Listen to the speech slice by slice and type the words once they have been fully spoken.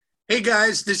Hey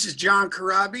guys, this is John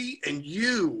Karabi, and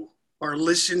you are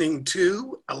listening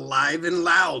to Alive and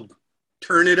Loud.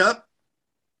 Turn it up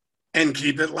and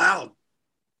keep it loud.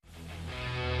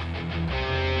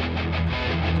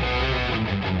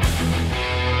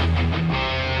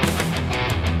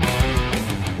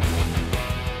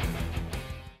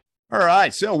 All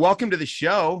right. So, welcome to the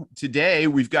show. Today,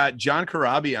 we've got John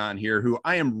Karabi on here, who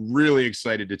I am really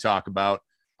excited to talk about.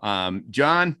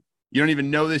 John, you don't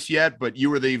even know this yet, but you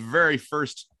were the very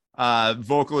first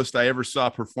vocalist I ever saw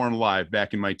perform live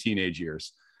back in my teenage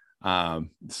years.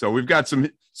 So, we've got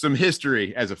some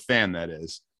history as a fan, that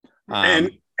is.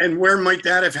 And where might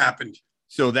that have happened?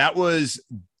 So, that was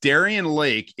Darien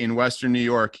Lake in Western New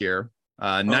York here,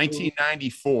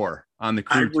 1994 on the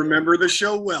I Crew. remember the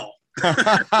show well.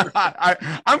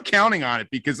 I'm counting on it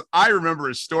because I remember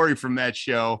a story from that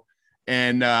show,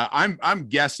 and I'm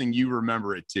guessing you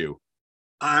remember it too.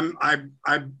 I'm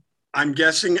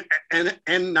guessing,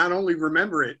 and not only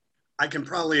remember it, I can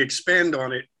probably expand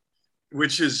on it,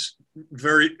 which is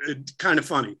very kind of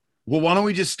funny. Well, why don't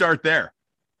we just start there?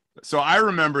 So I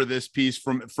remember this piece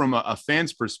from a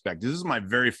fan's perspective. This is my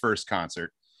very first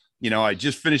concert. You know, I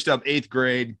just finished up 8th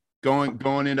grade,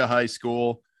 going into high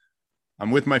school. I'm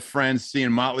with my friends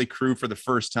seeing Motley Crue for the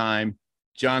first time.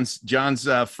 John's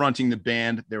fronting the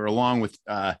band. They were along with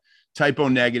Typo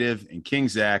Negative and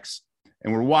King's X,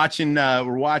 and we're watching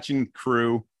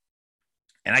Crue.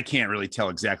 And I can't really tell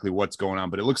exactly what's going on,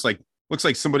 but it looks like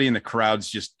somebody in the crowd's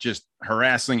just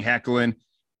harassing, heckling,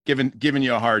 giving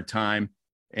you a hard time.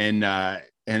 And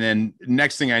then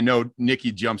next thing I know,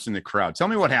 Nikki jumps in the crowd. Tell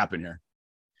me what happened here.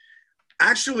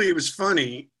 Actually, it was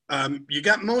funny. You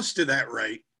got most of that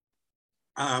right.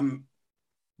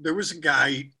 There was a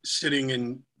guy sitting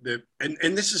in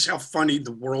and this is how funny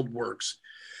the world works.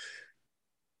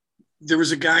 There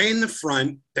was a guy in the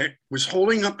front that was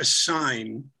holding up a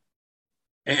sign,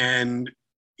 and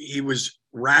he was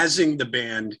razzing the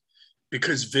band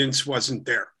because Vince wasn't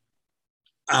there.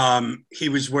 He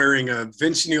was wearing a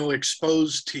Vince Neil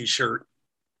Exposed t-shirt,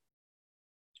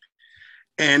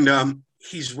 and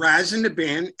he's razzing the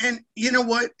band. And you know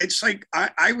what? It's like,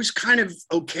 I was kind of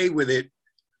okay with it.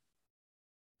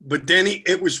 But then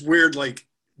it was weird. Like,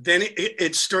 then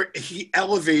he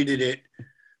elevated it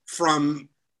from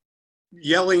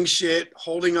yelling shit,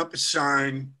 holding up a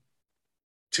sign,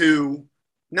 to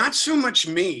not so much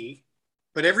me,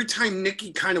 but every time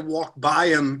Nikki kind of walked by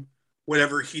him,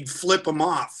 whatever, he'd flip him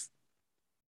off.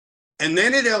 And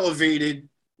then it elevated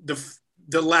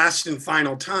the last and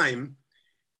final time.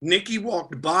 Nikki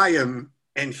walked by him,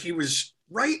 and he was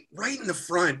right in the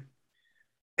front,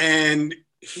 and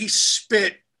he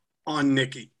spit on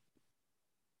Nikki.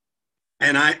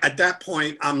 And at that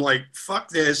point, I'm like, fuck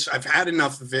this. I've had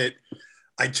enough of it.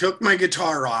 I took my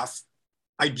guitar off.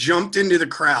 I jumped into the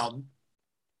crowd,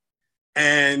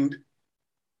 and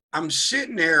I'm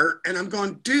sitting there and I'm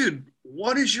going, dude,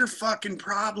 what is your fucking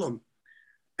problem?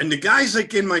 And the guy's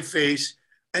like in my face,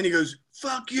 and he goes,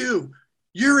 fuck you.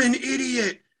 You're an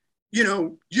idiot. You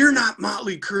know, you're not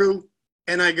Motley Crue.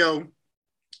 And I go,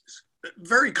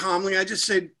 very calmly, I just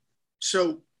said,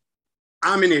 so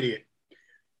I'm an idiot.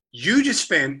 You just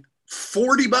spent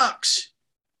 $40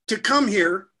 to come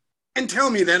here and tell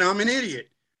me that I'm an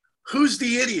idiot. Who's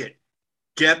the idiot?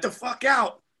 Get the fuck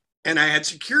out. And I had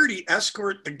security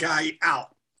escort the guy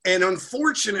out. And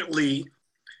unfortunately,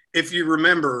 if you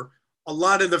remember, a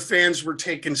lot of the fans were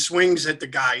taking swings at the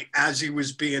guy as he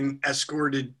was being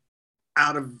escorted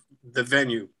out of the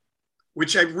venue,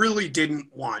 which I really didn't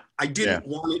want. I didn't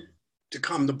want it to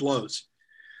come to blows.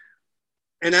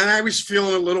 And then I was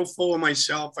feeling a little full of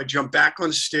myself. I jumped back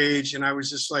on stage, and I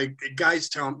was just like, guys,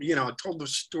 tell me, I told the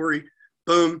story,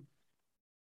 boom.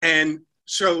 And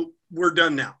so we're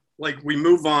done now. Like, we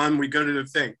move on, we go to the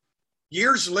thing.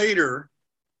 Years later,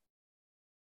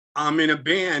 I'm in a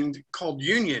band called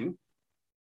Union,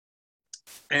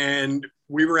 and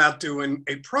we were out doing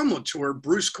a promo tour,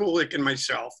 Bruce Kulick and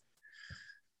myself.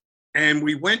 And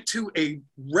we went to a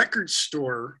record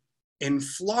store in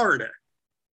Florida.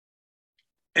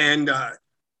 And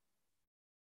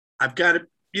I've got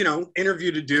an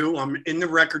interview to do. I'm in the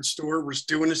record store. We're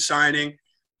doing a signing,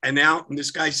 and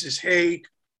this guy says, hey,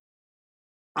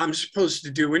 I'm supposed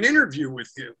to do an interview with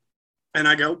you. And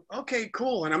I go, okay,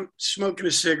 cool. And I'm smoking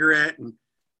a cigarette, and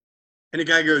the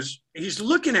guy goes, he's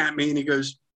looking at me, and he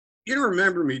goes, you don't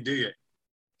remember me, do you?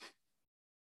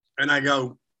 And I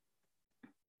go,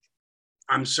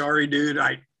 I'm sorry, dude.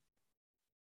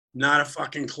 Not a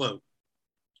fucking clue.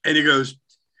 And he goes,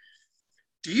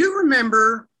 do you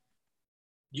remember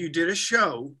you did a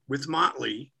show with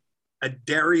Motley at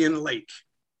Darien Lake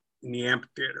in the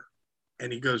amphitheater?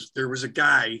 And he goes, there was a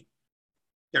guy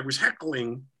that was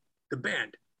heckling the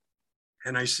band.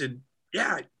 And I said,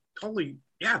 yeah, totally.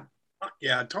 Yeah.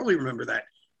 Yeah. I totally remember that.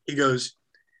 He goes,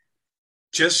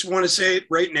 just want to say it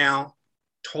right now.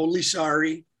 Totally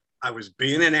sorry. I was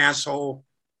being an asshole.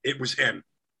 It was him.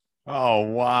 Oh,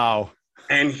 wow.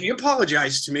 And he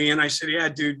apologized to me. And I said, yeah,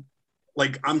 dude,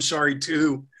 like, I'm sorry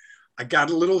too. I got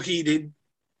a little heated.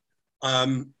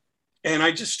 And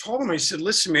I just told him, I said,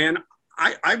 listen, man,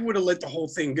 I would have let the whole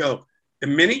thing go. The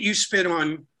minute you spit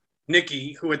on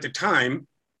Nikki, who at the time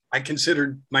I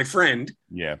considered my friend,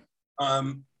 Yeah.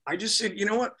 I just said, you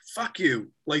know what? Fuck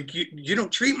you. Like, you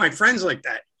don't treat my friends like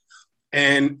that.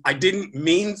 And I didn't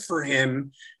mean for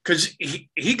him, because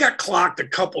he got clocked a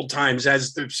couple times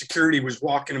as the security was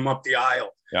walking him up the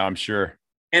aisle. Yeah, I'm sure.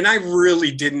 And I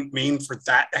really didn't mean for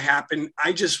that to happen.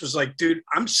 I just was like, dude,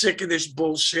 I'm sick of this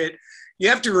bullshit. You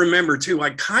have to remember too, I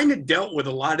kind of dealt with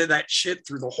a lot of that shit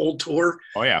through the whole tour.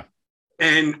 Oh, yeah.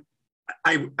 And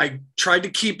I tried to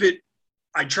keep it,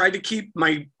 I tried to keep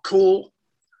my cool,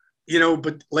 you know,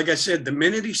 but like I said, the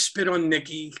minute he spit on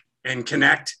Nikki and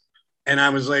Connect, and I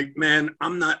was like, man,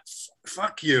 I'm not,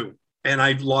 fuck you. And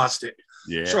I lost it.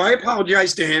 Yeah. So I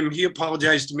apologized to him. He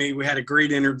apologized to me. We had a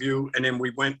great interview. And then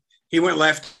he went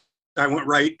left, I went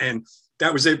right, and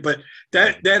that was it. But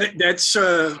that's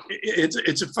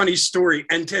it's a funny story.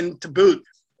 And then to boot,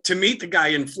 to meet the guy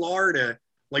in Florida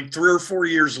like 3 or 4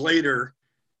 years later,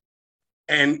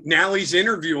 and now he's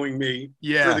interviewing me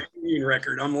for the Union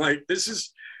record. I'm like, this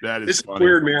is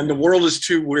weird, man. The world is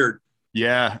too weird.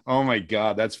 Yeah. Oh my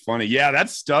God. That's funny. Yeah. That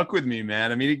stuck with me,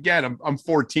 man. I mean, again, I'm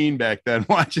 14 back then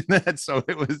watching that. So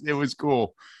it was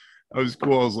cool. It was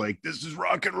cool. I was like, this is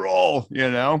rock and roll, you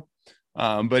know?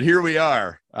 But here we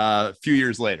are a few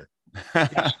years later.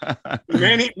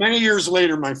 many years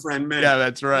later, my friend, man. Yeah,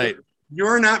 that's right.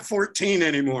 You're not 14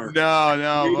 anymore.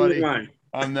 No, buddy.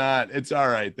 I'm not. It's all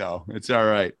right though. It's all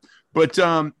right. But,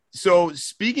 so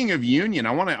speaking of Union,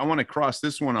 I want to cross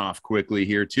this one off quickly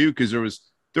here too, because there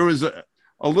was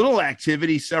a little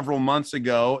activity several months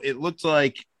ago. It looked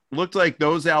like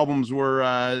those albums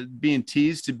were being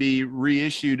teased to be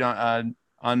reissued on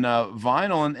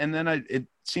vinyl, and then it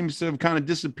seems to have kind of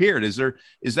disappeared.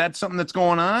 Is that something that's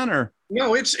going on, or?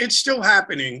 No, it's still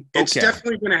happening. It's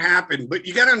definitely going to happen, but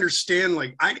you got to understand,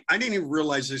 like, I didn't even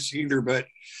realize this either, but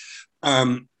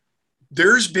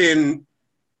there's been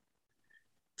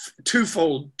two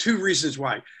reasons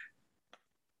why.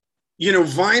 You know,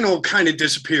 vinyl kind of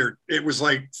disappeared. It was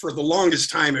like, for the longest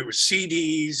time, it was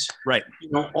CDs, right? You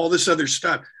know, all this other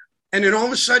stuff. And then all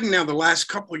of a sudden now, the last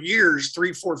couple of years,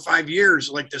 3, 4, 5 years,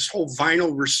 like this whole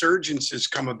vinyl resurgence has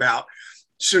come about.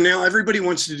 So now everybody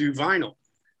wants to do vinyl.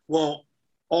 Well,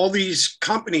 all these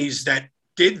companies that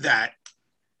did that,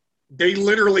 they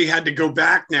literally had to go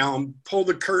back now and pull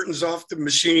the curtains off the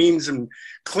machines and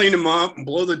clean them up and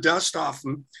blow the dust off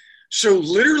them. So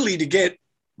literally, to get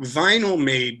vinyl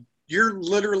made, you're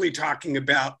literally talking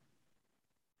about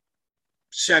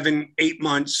 7, 8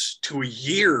 months to a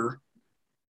year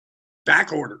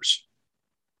back orders.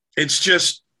 It's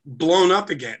just blown up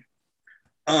again.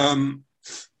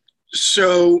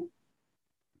 So,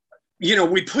 you know,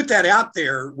 we put that out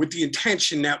there with the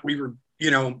intention that we were,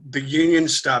 you know, the Union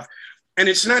stuff. And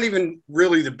it's not even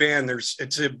really the band.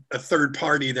 It's a third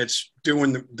party that's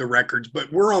doing the records, but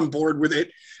we're on board with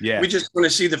it. Yeah. We just want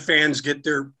to see the fans get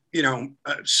their, you know,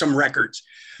 some records.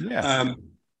 Yeah.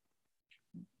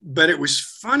 But it was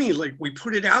funny, like, we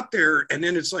put it out there and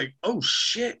then it's like, oh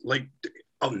shit, like,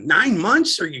 9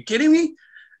 months? Are you kidding me?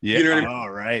 Yeah. You know what I mean? All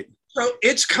right. So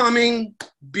it's coming.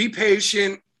 Be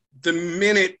patient. The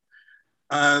minute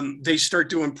they start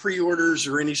doing pre-orders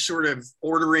or any sort of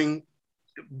ordering,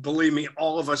 believe me,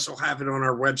 all of us will have it on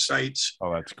our websites.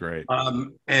 Oh, that's great.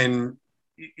 And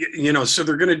you know, so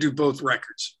they're going to do both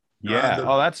records. Yeah.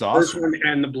 Oh, that's awesome. First one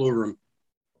and the Blue Room.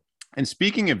 And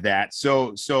speaking of that,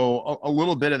 so a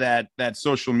little bit of that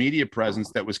social media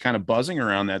presence that was kind of buzzing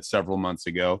around that several months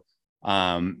ago,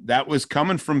 that was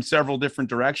coming from several different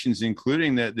directions,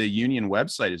 including the Union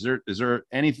website. Is there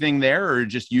anything there, or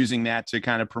just using that to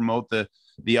kind of promote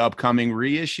the upcoming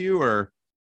reissue, or?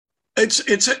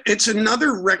 It's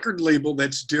another record label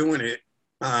that's doing it.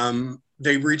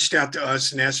 They reached out to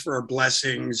us and asked for our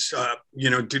blessings. You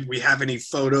know, did we have any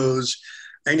photos,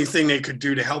 anything they could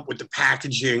do to help with the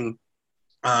packaging?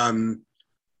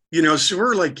 You know, so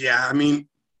we're like, yeah, I mean,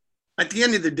 at the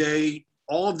end of the day,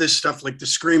 all of this stuff, like the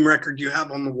Scream record you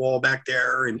have on the wall back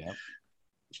there, and,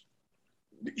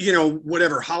 you know,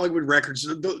 whatever, Hollywood Records,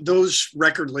 those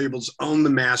record labels own the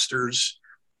masters.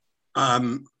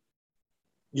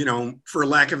 You know, for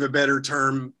lack of a better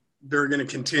term, they're going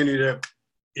to continue to,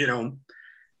 you know,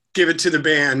 give it to the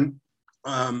band.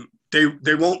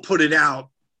 they won't put it out,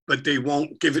 but they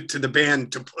won't give it to the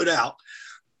band to put out.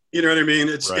 You know what I mean?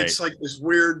 It's like this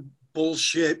weird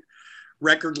bullshit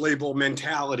record label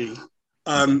mentality.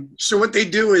 So what they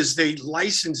do is they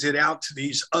license it out to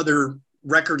these other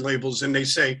record labels, and they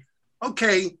say,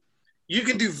 okay, you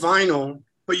can do vinyl,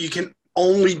 but you can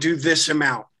only do this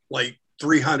amount, like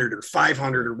 300 or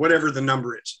 500 or whatever the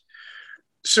number is.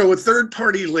 So a third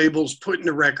party label's putting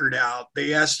the record out.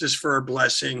 They asked us for our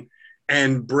blessing,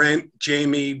 and Brent,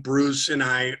 Jamie, Bruce, and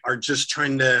I are just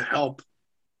trying to help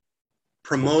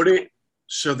promote it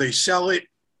so they sell it.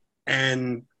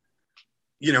 And,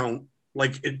 you know,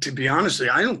 like, to be honest,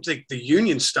 I don't think the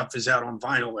Union stuff is out on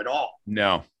vinyl at all.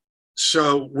 No.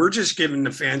 So we're just giving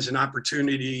the fans an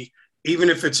opportunity, even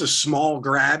if it's a small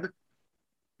grab.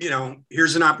 You know,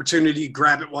 here's an opportunity,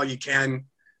 grab it while you can.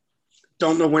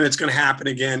 Don't know when it's going to happen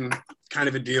again, kind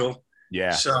of a deal.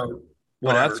 Yeah. So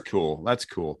whatever. That's cool. That's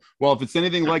cool. Well, if it's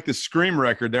anything like the Scream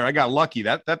record there, I got lucky.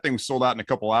 That thing was sold out in a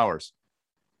couple hours.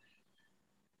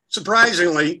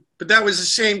 Surprisingly, but that was the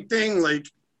same thing. Like,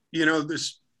 you know,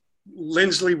 this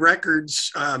Lindsley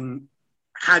Records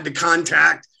had to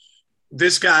contact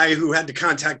this guy who had to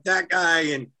contact that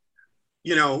guy. And,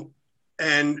 you know,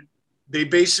 and they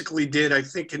basically did, I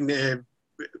think in the,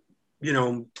 you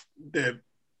know, the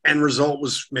end result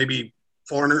was maybe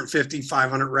 450,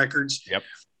 500 records. Yep.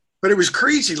 But it was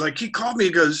crazy. Like, he called me,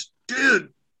 he goes, dude,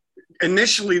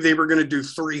 initially they were going to do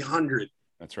 300.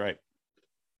 That's right.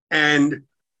 And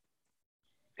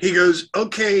he goes,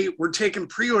 okay, we're taking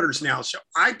pre-orders now. So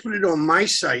I put it on my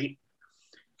site.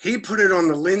 He put it on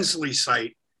the Lindsley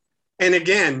site. And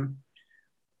again,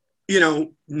 you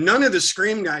know, none of the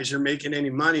Scream guys are making any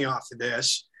money off of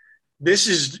this. This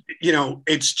is, you know,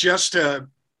 it's just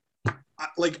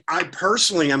like, I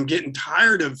personally, I'm getting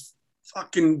tired of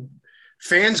fucking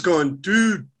fans going,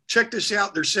 dude, check this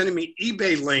out. They're sending me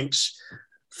eBay links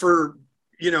for,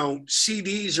 you know,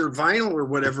 CDs or vinyl or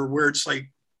whatever, where it's like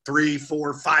 $300,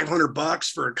 $400,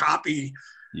 $500 for a copy.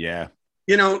 Yeah.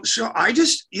 You know, so I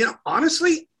just, you know,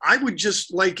 honestly, I would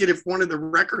just like it if one of the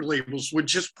record labels would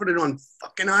just put it on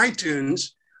fucking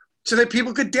iTunes so that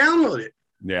people could download it.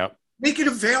 Yeah. Make it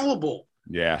available.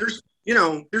 Yeah. There's, you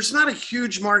know, there's not a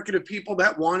huge market of people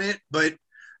that want it, but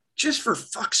just for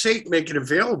fuck's sake, make it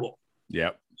available.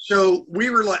 Yeah. So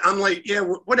we were like, I'm like, yeah,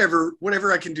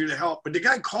 whatever I can do to help. But the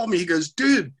guy called me, he goes,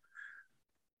 dude,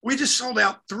 we just sold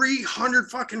out 300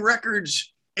 fucking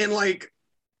records in like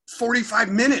 45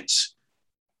 minutes.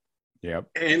 Yep.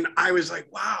 And I was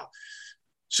like, wow.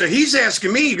 So he's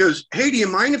asking me, he goes, hey, do you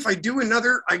mind if I do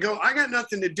another? I go, I got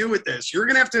nothing to do with this. You're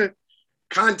going to have to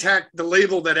contact the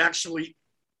label that actually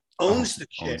owns the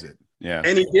shit. Owns it. Yeah.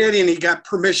 And he did, and he got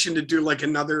permission to do like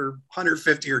another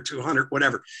 150 or 200,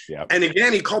 whatever. Yeah. And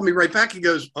again, he called me right back. He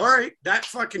goes, all right, that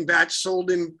fucking batch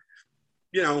sold in,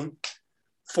 you know,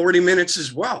 40 minutes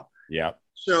as well. Yeah.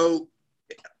 So,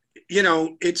 you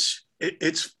know, it's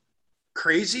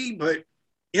crazy, but,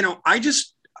 you know,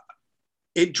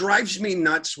 it drives me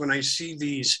nuts when I see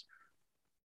these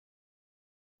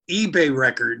eBay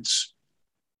records.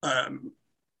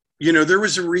 You know, there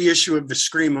was a reissue of the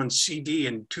Scream on CD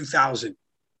in 2000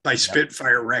 by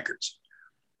Spitfire Records.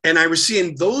 And I was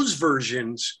seeing those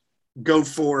versions go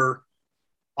for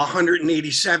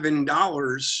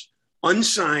 $187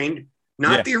 unsigned,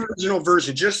 not the original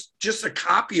version, just a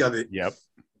copy of it. Yep.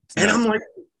 And I'm like,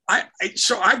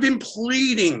 so I've been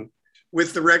pleading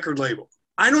with the record label.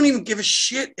 I don't even give a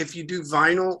shit if you do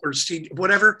vinyl or CD,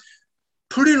 whatever.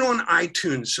 Put it on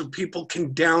iTunes so people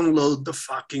can download the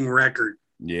fucking record.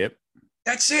 Yep.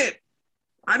 That's it.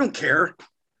 I don't care.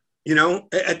 You know,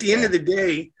 at the end of the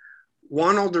day,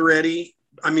 Juan Alderetti,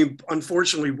 I mean,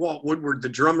 unfortunately, Walt Woodward, the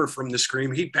drummer from the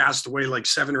Scream, he passed away like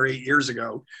 7 or 8 years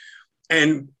ago.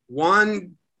 And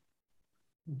Juan,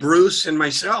 Bruce, and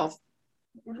myself,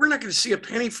 we're not going to see a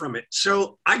penny from it.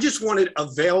 So I just want it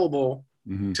available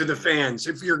to the fans.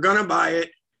 If you're going to buy it,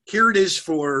 here it is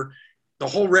for the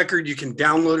whole record. You can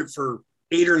download it for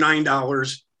 $8 or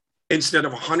 $9 instead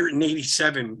of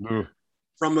 187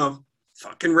 from a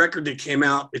fucking record that came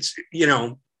out. It's, you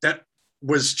know, that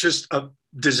was just a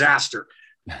disaster,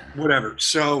 whatever.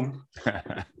 So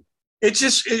it's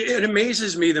just, it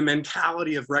amazes me, the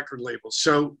mentality of record labels.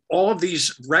 So all of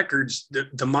these records,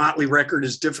 the Motley record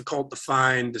is difficult to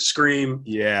find, the Scream,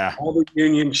 all the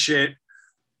Union shit.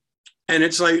 And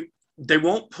it's like, they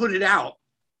won't put it out,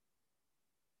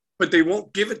 but they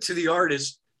won't give it to the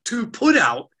artist to put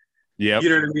out. Yeah. You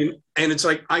know what I mean? And it's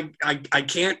like, I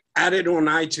can't add it on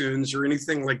iTunes or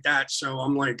anything like that. So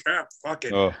I'm like, fuck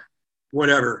it.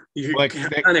 Whatever. You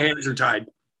kind of hands are tied.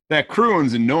 that crew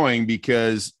one's annoying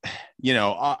because,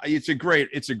 it's a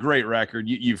great record.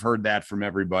 You've heard that from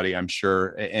everybody, I'm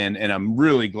sure. And I'm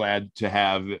really glad to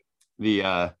have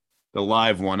the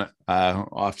live one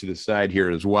off to the side here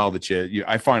as well. That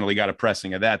I finally got a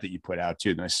pressing of that you put out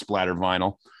too. Nice splatter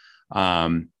vinyl.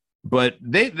 But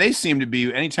they seem to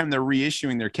be, anytime they're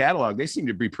reissuing their catalog, they seem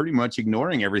to be pretty much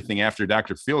ignoring everything after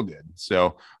Dr. Feelgood.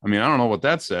 So, I mean, I don't know what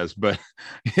that says, but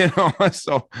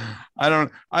so I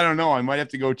don't know. I might have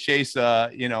to go chase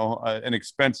an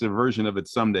expensive version of it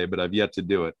someday, but I've yet to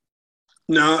do it.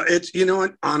 No, it's,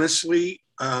 what, honestly,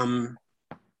 I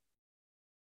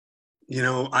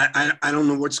don't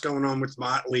know what's going on with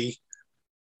Motley,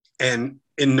 and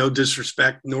in no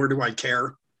disrespect, nor do I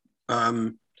care.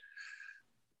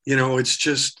 It's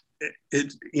just,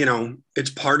 it's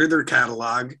part of their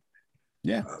catalog.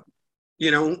 Yeah.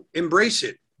 Embrace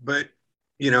it. But,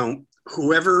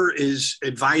 whoever is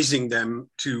advising them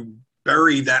to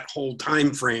bury that whole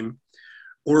time frame,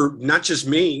 or not just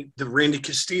me, the Randy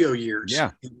Castillo years.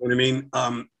 Yeah. You know what I mean?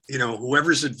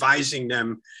 Whoever's advising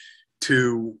them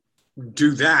to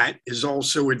do that is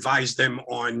also advise them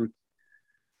on,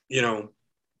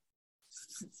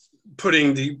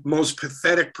 putting the most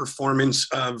pathetic performance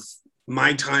of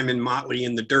my time in Motley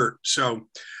in the dirt. So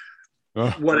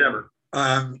whatever.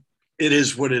 It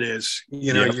is what it is.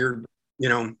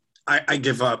 I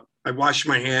give up. I washed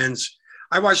my hands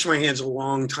a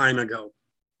long time ago.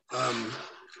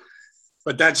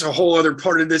 But that's a whole other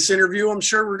part of this interview I'm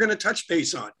sure we're going to touch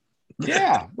base on.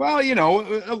 Yeah. Well,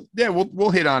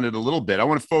 we'll hit on it a little bit. I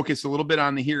want to focus a little bit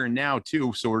on the here and now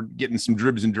too. So we're getting some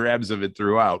dribs and drabs of it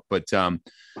throughout. But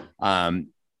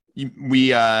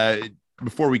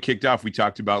before we kicked off, we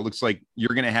talked about, looks like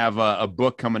you're going to have a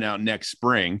book coming out next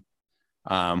spring,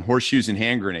 Horseshoes and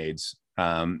Hand Grenades.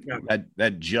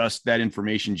 That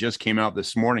information just came out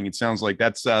this morning. It sounds like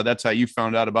that's how you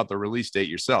found out about the release date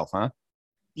yourself, huh?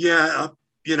 Yeah.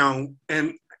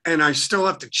 And I still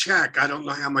have to check. I don't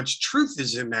know how much truth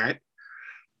is in that.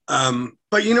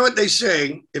 But you know what they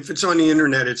say, if it's on the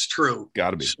internet, it's true.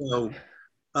 Gotta be. So,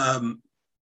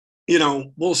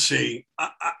 we'll see.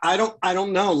 I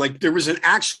don't know. Like, there was an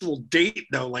actual date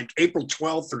though, like April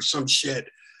 12th or some shit.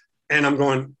 And I'm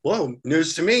going, whoa,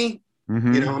 news to me.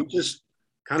 Mm-hmm. I'm just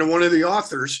kind of one of the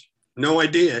authors. No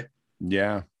idea.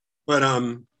 Yeah. But,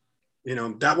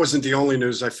 that wasn't the only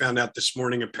news I found out this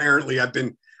morning. Apparently I've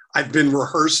been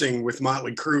rehearsing with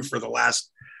Motley Crue for the last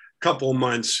couple of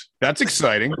months. That's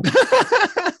exciting.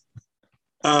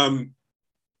 I'm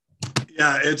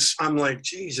like,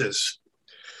 Jesus.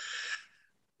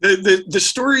 The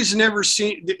story's never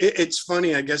seen. It's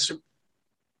funny, I guess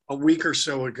a week or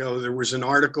so ago, there was an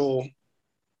article,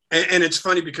 and it's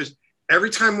funny because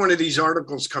every time one of these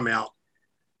articles come out,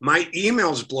 my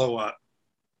emails blow up.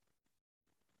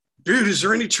 Dude, is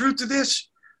there any truth to this?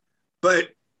 But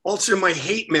also my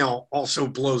hate mail also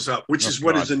blows up, which is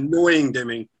what is annoying to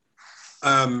me.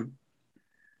 And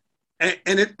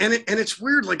it's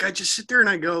weird. Like, I just sit there and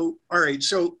I go, all right.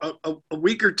 So a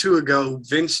week or two ago,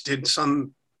 Vince did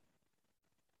some,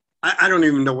 I don't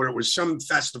even know what it was, some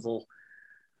festival.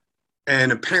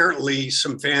 And apparently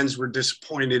some fans were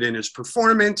disappointed in his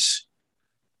performance.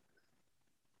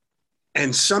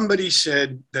 And somebody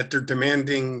said that they're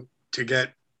demanding to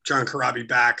get John Corabi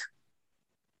back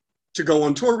to go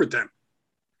on tour with them.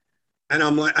 And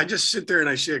I'm like, I just sit there and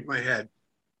I shake my head.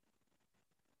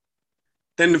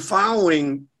 Then the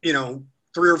following, 3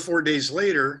 or 4 days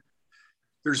later,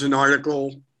 there's an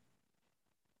article,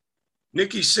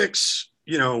 Nikki Sixx,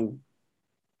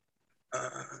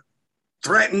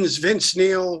 threatens Vince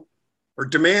Neil or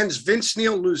demands Vince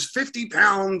Neil lose 50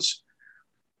 pounds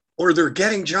or they're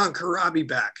getting John Corabi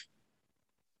back.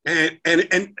 And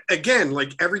again,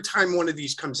 like every time one of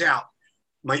these comes out,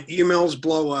 my emails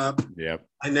blow up. Yep.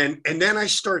 And then I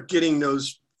start getting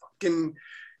those fucking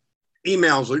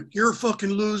emails like, you're a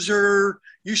fucking loser.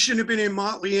 You shouldn't have been in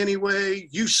Motley anyway.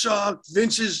 You suck.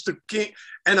 Vince is the king.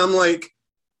 And I'm like,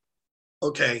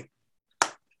 okay.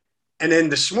 And then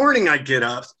this morning I get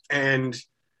up and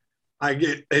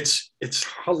it's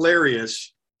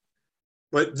hilarious.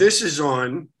 But this is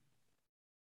on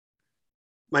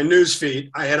my news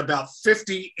feed. I had about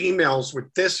 50 emails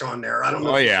with this on there. I don't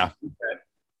know. Oh, yeah.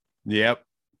 Yep.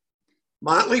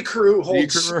 Motley Crue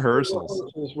holds secret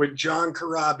rehearsals with John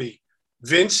Corabi.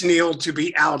 Vince Neil to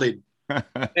be outed.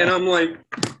 And I'm like,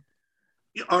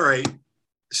 all right.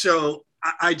 So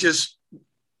I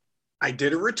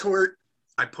did a retort.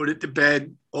 I put it to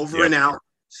bed over and out.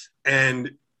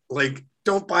 And like,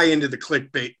 don't buy into the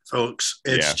clickbait, folks.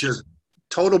 It's just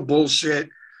total bullshit.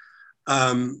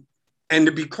 And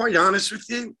to be quite honest with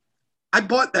you, I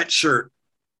bought that shirt.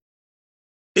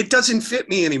 It doesn't fit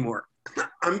me anymore.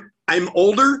 I'm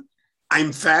older.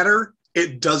 I'm fatter.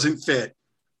 It doesn't fit.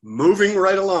 Moving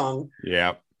right along.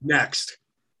 Yeah. Next.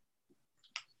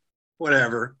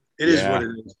 Whatever. It is Yeah. what it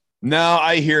is. No,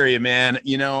 I hear you, man.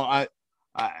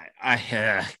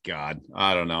 God,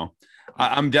 I don't know.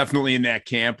 I'm definitely in that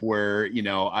camp where,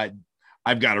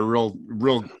 I've got a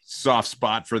real soft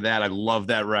spot for that. I love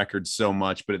that record so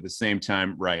much, but at the same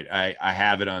time, right. I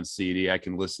have it on CD. I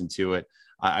can listen to it.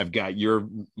 I've got your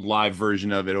live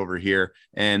version of it over here.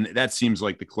 And that seems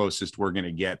like the closest we're going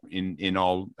to get in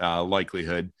all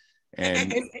likelihood.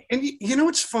 And you know,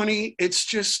 what's funny. It's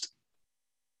just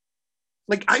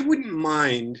like, I wouldn't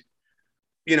mind,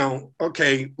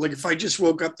 okay, like if I just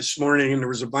woke up this morning and there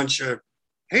was a bunch of,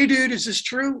 hey dude, is this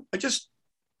true?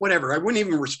 Whatever. I wouldn't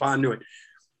even respond to it.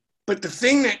 But the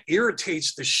thing that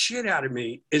irritates the shit out of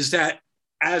me is that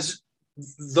as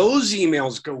those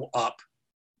emails go up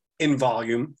in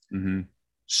volume, mm-hmm.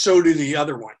 so do the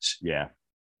other ones. Yeah.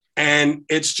 And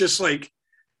it's just like,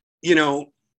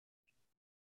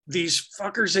 these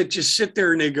fuckers that just sit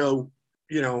there and they go,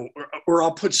 or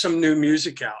I'll put some new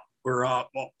music out, or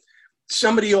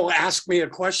somebody will ask me a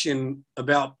question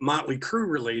about Motley Crue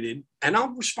related, and I'll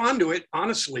respond to it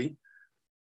honestly.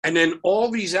 And then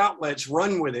all these outlets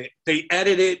run with it. They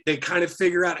edit it. They kind of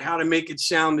figure out how to make it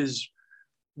sound as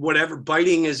whatever,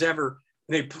 biting as ever.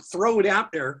 They throw it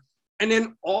out there. And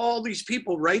then all these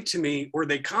people write to me or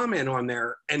they comment on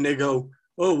there and they go,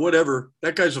 oh, whatever.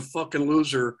 That guy's a fucking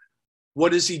loser.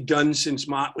 What has he done since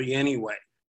Motley anyway?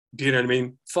 Do you know what I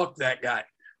mean? Fuck that guy.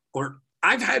 Or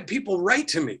I've had people write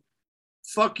to me,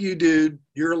 fuck you, dude.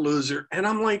 You're a loser. And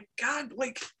I'm like, God,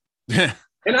 like,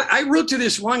 and I wrote to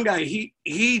this one guy,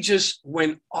 he just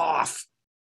went off.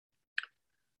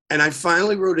 And I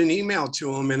finally wrote an email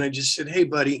to him and I just said, hey,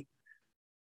 buddy,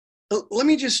 let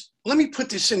me put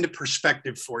this into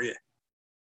perspective for you.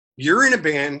 You're in a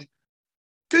band,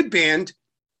 good band,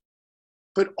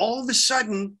 but all of a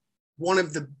sudden, one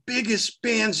of the biggest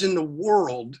bands in the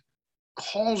world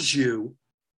calls you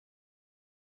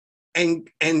and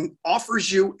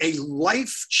offers you a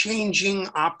life-changing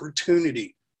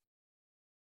opportunity.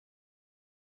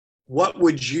 What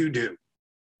would you do?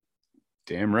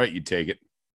 Damn right you'd take it.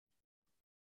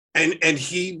 And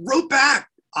he wrote back,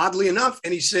 oddly enough,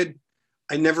 and he said,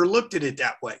 I never looked at it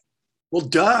that way. Well,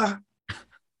 duh.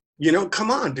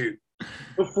 Come on, dude.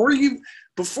 Before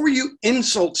you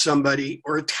insult somebody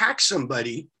or attack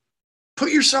somebody,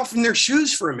 put yourself in their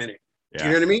shoes for a minute. Yeah. Do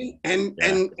you know what I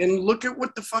mean? And look at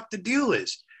what the fuck the deal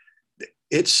is.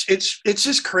 It's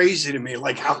just crazy to me,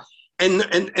 like how and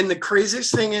the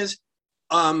craziest thing is,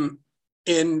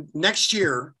 in next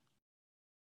year,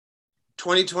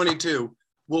 2022,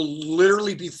 will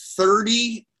literally be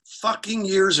 30 fucking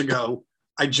years ago.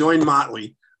 I joined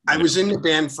Motley. I was in the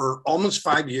band for almost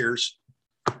 5 years.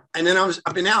 And then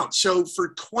I've been out. So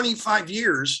for 25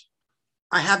 years,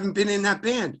 I haven't been in that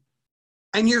band.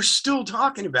 And you're still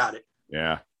talking about it.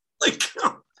 Yeah. Like,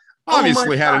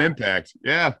 obviously had an impact.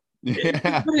 Yeah.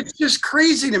 Yeah. But it's just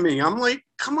crazy to me. I'm like,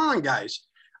 come on, guys.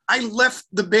 I left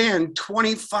the band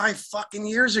 25 fucking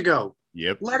years ago.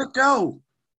 Yep. Let it go.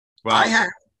 Well, I have.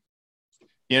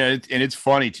 And it's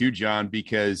funny too, John,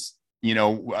 because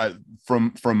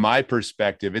from my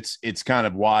perspective, it's kind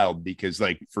of wild because,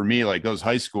 like, for me, like those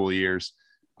high school years,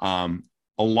 a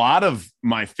lot of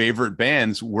my favorite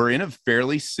bands were in a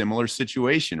fairly similar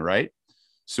situation, right?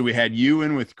 So we had you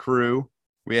in with Crue.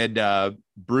 We had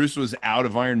Bruce was out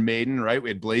of Iron Maiden, right? We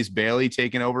had Blaze Bayley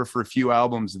taking over for a few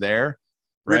albums there,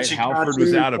 right? Richie Halford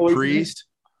was out of Priest.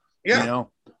 Yeah.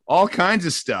 All kinds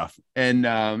of stuff.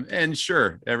 And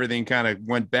sure, everything kind of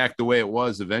went back the way it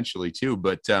was eventually too.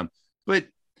 But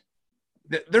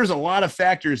there's a lot of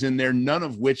factors in there, none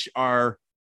of which are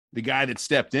the guy that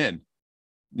stepped in.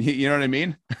 You know what I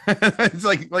mean? It's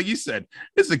like you said,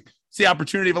 it's the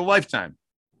opportunity of a lifetime.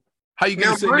 How are you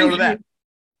going to say no to that?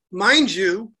 Mind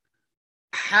you,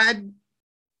 had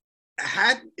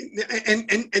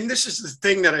and this is the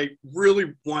thing that I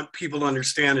really want people to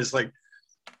understand is, like,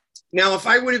 now if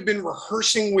I would have been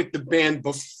rehearsing with the band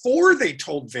before they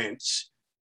told Vince,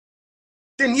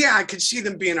 then yeah, I could see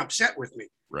them being upset with me.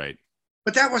 Right.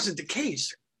 But that wasn't the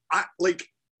case.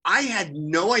 I had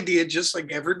no idea, just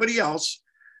like everybody else,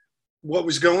 what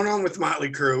was going on with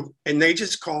Motley Crue, and they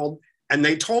just called and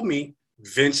they told me,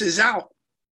 Vince is out.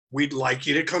 We'd like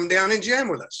you to come down and jam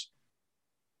with us.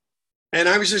 And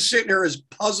I was just sitting there as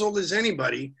puzzled as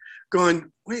anybody,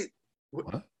 going, wait,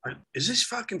 what? Is this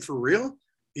fucking for real?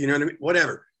 You know what I mean?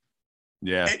 Whatever.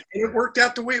 Yeah. And it worked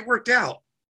out the way it worked out.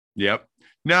 Yep.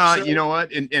 No, so, you know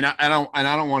what? And I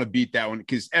don't want to beat that one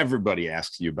because everybody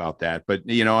asks you about that, but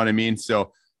you know what I mean?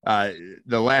 So uh,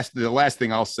 the last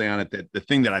thing I'll say on it, that the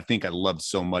thing that I think I loved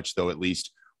so much, though, at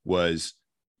least, was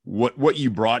what you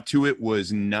brought to it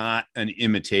was not an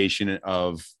imitation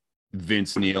of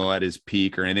Vince Neil at his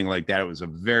peak or anything like that. It was a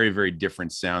very, very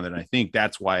different sound. And I think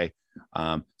that's why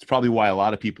it's probably why a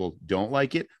lot of people don't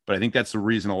like it. But I think that's the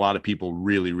reason a lot of people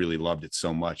really, really loved it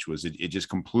so much, was it just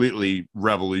completely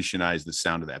revolutionized the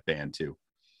sound of that band too.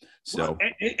 So, well,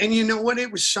 and you know what?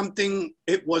 It was something,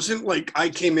 it wasn't like I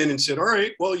came in and said, all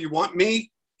right, well, you want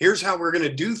me? Here's how we're going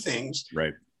to do things.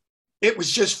 right. It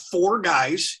was just four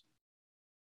guys.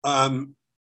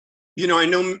 You know, I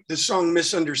know the song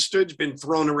Misunderstood's been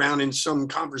thrown around in some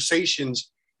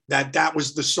conversations that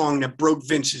was the song that broke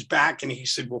Vince's back. And he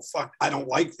said, well, fuck, I don't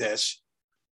like this.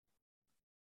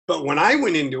 But when I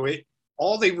went into it,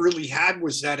 all they really had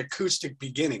was that acoustic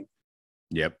beginning.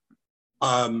 Yep.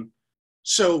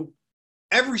 So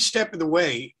every step of the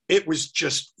way, it was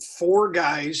just four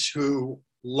guys who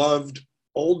loved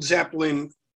old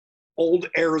Zeppelin, old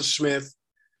Aerosmith,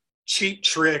 Cheap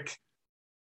Trick,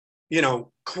 you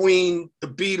know, Queen, the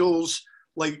Beatles,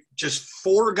 like just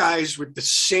four guys with the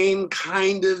same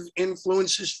kind of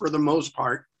influences for the most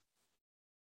part,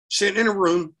 sitting in a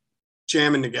room,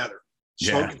 jamming together,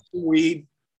 smoking some weed,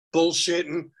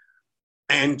 bullshitting,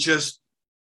 and just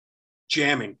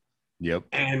jamming. Yep.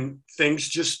 And things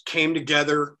just came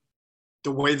together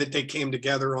the way that they came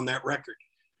together on that record.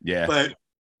 Yeah. But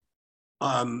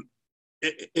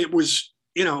it was,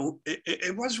 you know,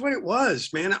 it was what it was,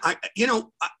 man.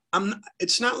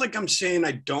 It's not like I'm saying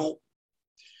I don't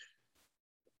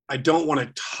want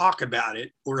to talk about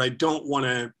it, or I don't want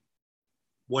to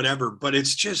whatever, but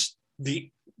it's just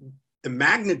the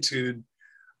magnitude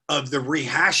of the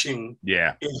rehashing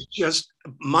is just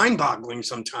mind-boggling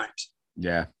sometimes.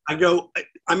 Yeah.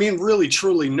 I mean, really,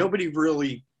 truly, nobody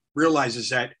really realizes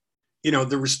that, you know,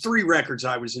 there was 3 records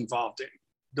I was involved in.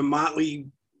 The Motley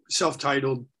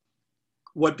self-titled,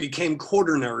 what became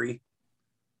Quaternary,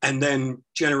 and then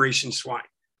Generation Swine.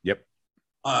 Yep.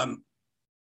 I'm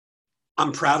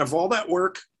proud of all that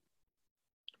work.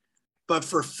 But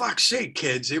for fuck's sake,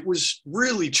 kids, it was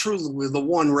really, truly the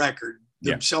one record,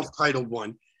 the self-titled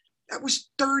one. That was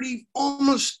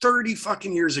almost 30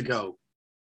 fucking years ago.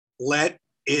 Let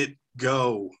it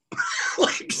go.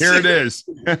 Like, here it is.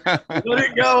 Let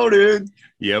it go, dude.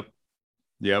 Yep.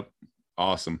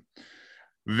 Awesome.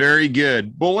 Very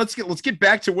good. Well, let's get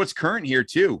back to what's current here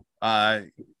too.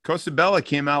 Costa Bella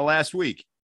came out last week.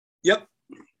 Yep.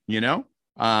 You know,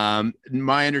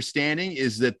 my understanding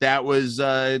is that was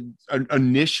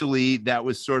initially that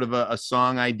was sort of a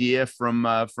song idea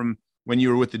from when you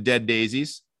were with the Dead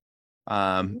Daisies.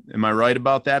 Am I right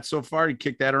about that so far? You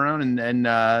kicked that around, and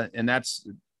that's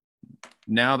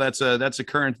a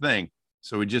current thing.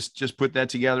 So we just put that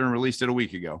together and released it a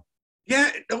week ago.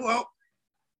 Yeah, well,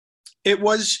 it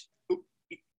was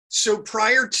so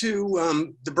prior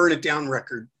to the Burn It Down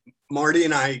record, Marty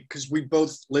and I, because we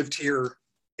both lived here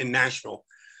in Nashville,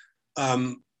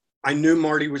 I knew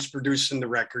Marty was producing the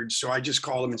record, so I just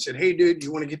called him and said, "Hey, dude,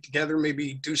 you want to get together?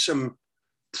 Maybe do some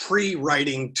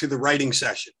pre-writing to the writing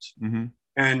sessions." Mm-hmm.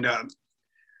 And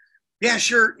yeah,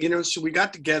 sure. You know, so we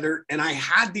got together, and I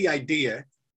had the idea,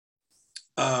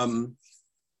 played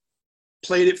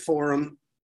it for him,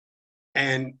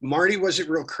 and Marty wasn't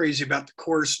real crazy about the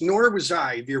chorus, nor was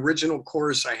I, the original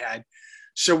chorus I had.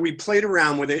 So we played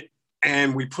around with it,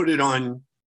 and we put it on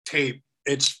tape.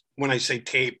 It's, when I say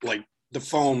tape, like a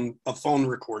phone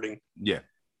recording. Yeah.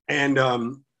 And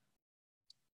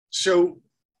so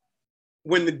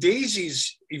when the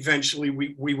Daisies, eventually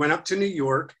we went up to New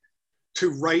York to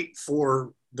write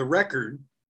for the record,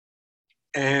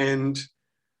 and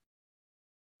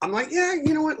I'm like, yeah,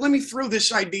 you know what? Let me throw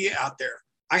this idea out there.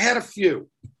 I had a few,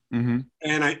 mm-hmm.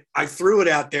 and I threw it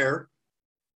out there,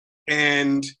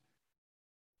 and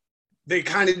they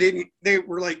kind of didn't. They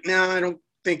were like, no, I don't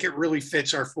think it really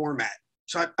fits our format.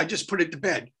 So I just put it to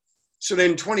bed. So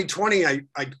then 2020, I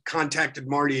contacted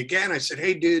Marty again. I said,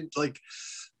 hey, dude, like,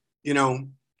 you know,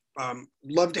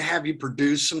 love to have you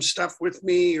produce some stuff with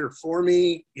me or for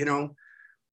me, you know,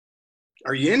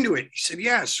 are you into it? He said,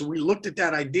 yeah. So we looked at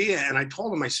that idea, and I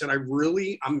told him, I said,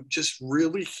 I'm just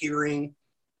really hearing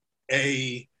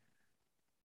a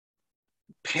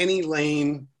Penny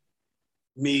Lane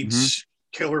meets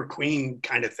Killer Queen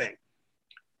kind of thing.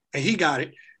 And he got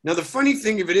it. Now, the funny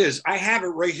thing of it is, I have it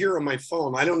right here on my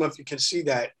phone. I don't know if you can see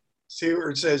that. See where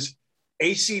it says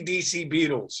AC/DC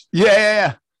Beatles.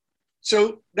 Yeah.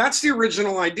 So that's the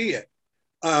original idea.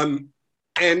 And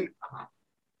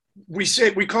we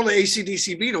call it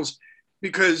AC/DC Beatles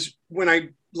because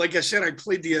like I said, I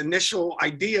played the initial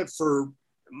idea for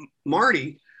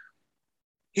Marty.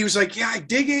 he was like, yeah, I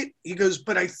dig it. He goes,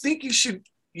 but I think you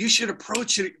should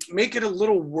approach it, make it a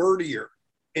little wordier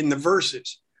in the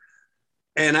verses.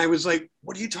 And I was like,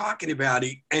 what are you talking about?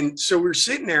 And so we're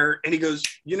sitting there and he goes,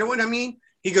 you know what I mean?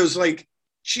 He goes like,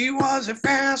 she was a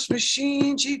fast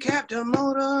machine. She kept a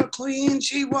motor clean.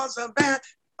 She was a bad.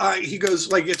 He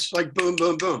goes like, it's like boom,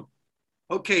 boom, boom.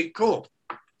 Okay, cool.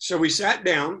 So we sat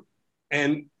down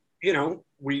and, you know,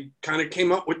 we kind of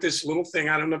came up with this little thing.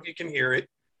 I don't know if you can hear it,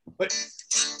 but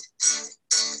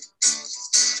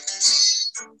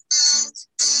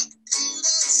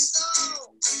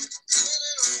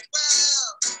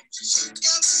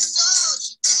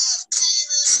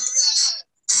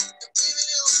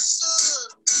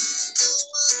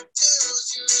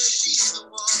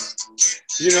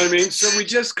you know what I mean? So we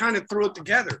just kind of threw it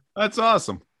together. That's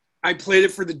awesome. I played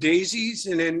it for the Daisies.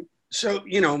 And then, so,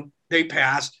 you know, they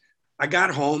passed. I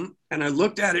got home and I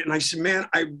looked at it and I said, man,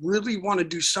 I really want to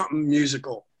do something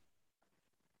musical.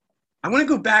 I want to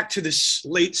go back to the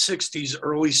late 60s,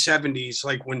 early 70s,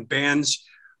 like when bands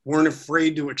weren't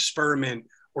afraid to experiment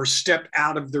or step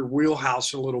out of their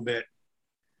wheelhouse a little bit.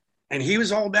 And he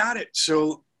was all about it.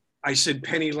 So I said,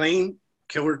 Penny Lane,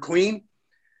 Killer Queen.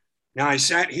 Now I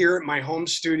sat here at my home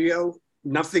studio,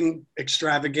 nothing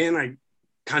extravagant. I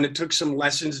kind of took some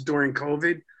lessons during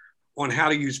COVID on how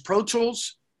to use Pro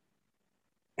Tools.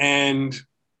 And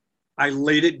I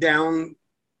laid it down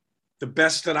the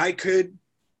best that I could,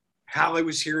 how I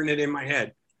was hearing it in my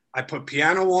head. I put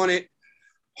piano on it,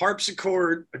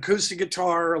 harpsichord, acoustic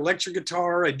guitar, electric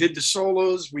guitar. I did the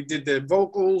solos. We did the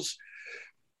vocals.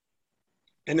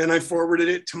 And then I forwarded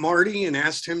it to Marty and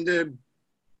asked him to,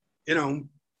 you know,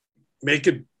 make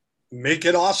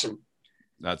it awesome.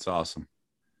 That's awesome.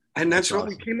 And that's what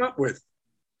we came up with.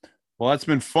 Well, that's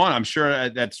been fun. I'm sure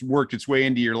that's worked its way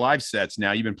into your live sets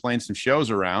now. You've been playing some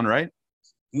shows around, right?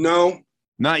 No.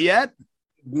 Not yet?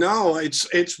 No,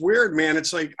 it's weird, man.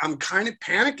 It's like I'm kind of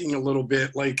panicking a little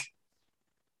bit. Like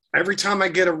every time I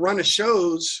get a run of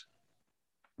shows,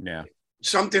 yeah,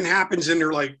 something happens and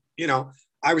they're like, you know,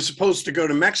 I was supposed to go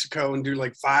to Mexico and do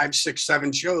like 5, 6,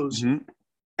 7 shows. Mm-hmm.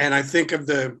 And I think of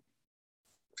the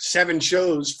 7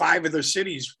 shows, 5 of the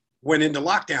cities went into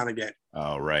lockdown again.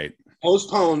 Oh, right.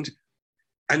 Postponed.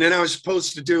 And then I was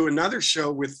supposed to do another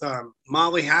show with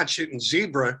Molly Hatchet and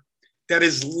Zebra that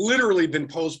has literally been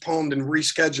postponed and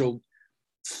rescheduled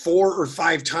 4 or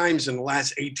 5 times in the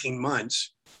last 18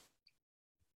 months.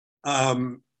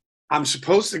 I'm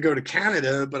supposed to go to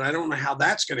Canada, but I don't know how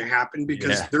that's going to happen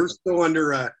because they're still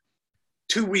under a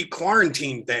 2-week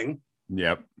quarantine thing.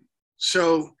 Yep.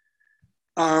 So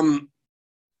I'm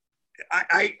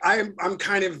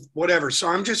kind of whatever. So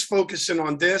I'm just focusing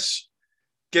on this,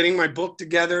 getting my book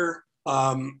together,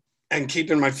 and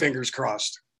keeping my fingers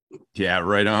crossed. Yeah,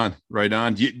 right on, right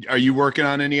on. Are you working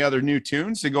on any other new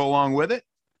tunes to go along with it?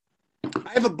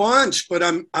 I have a bunch, but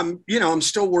I'm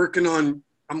still working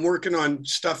on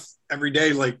stuff every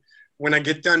day. Like when I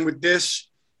get done with this,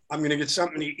 I'm going to get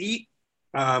something to eat.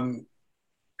 And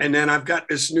then I've got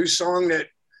this new song that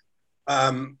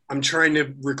I'm trying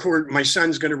to record. My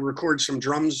son's going to record some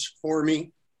drums for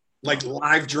me, like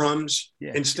live drums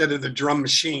instead of the drum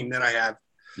machine that I have.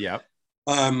 Yeah.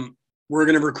 We're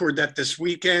going to record that this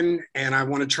weekend, and I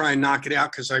want to try and knock it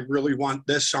out because I really want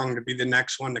this song to be the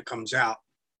next one that comes out.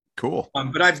 Cool.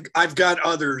 But I've got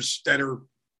others that are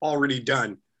already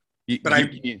done.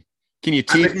 Can you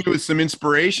tease me with some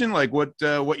inspiration, like what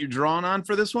you're drawing on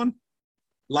for this one?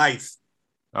 Life.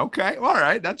 Okay. All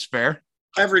right. That's fair.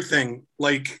 Everything.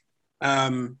 Like,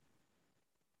 I've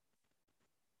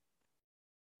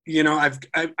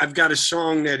got a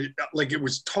song that it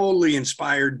was totally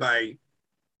inspired by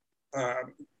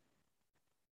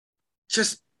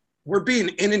just we're being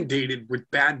inundated with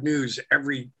bad news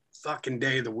every fucking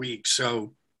day of the week.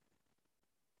 So,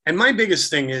 and my biggest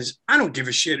thing is I don't give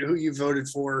a shit who you voted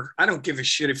for. I don't give a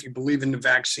shit if you believe in the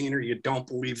vaccine or you don't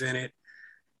believe in it.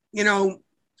 You know,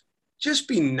 just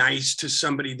be nice to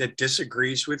somebody that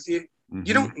disagrees with you. Mm-hmm.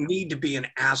 You don't need to be an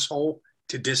asshole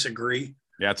to disagree.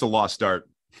 Yeah, it's a lost start.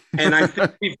 And I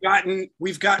think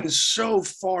we've gotten so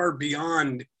far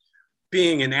beyond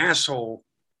being an asshole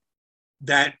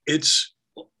that it's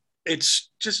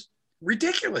just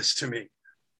ridiculous to me.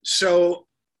 So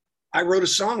I wrote a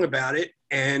song about it,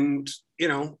 and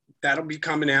that'll be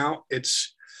coming out.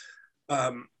 It's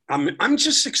I'm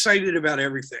just excited about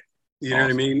everything. You know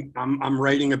what I mean? I'm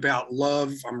writing about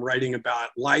love. I'm writing about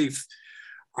life.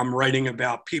 I'm writing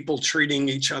about people treating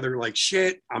each other like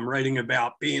shit. I'm writing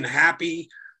about being happy.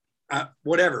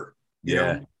 Whatever. You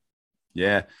know?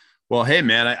 Yeah. Well, hey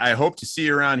man, I hope to see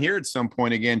you around here at some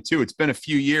point again too. It's been a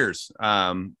few years.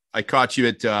 I caught you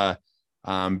at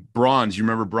Bronze. You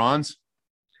remember Bronze?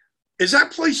 Is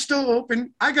that place still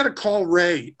open? I got to call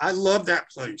Ray. I love that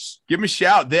place. Give him a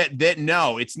shout. That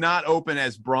no, it's not open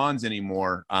as Bronze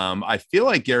anymore. I feel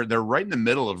like they're right in the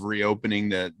middle of reopening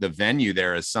the venue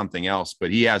there as something else,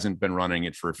 but he hasn't been running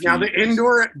it for a few Now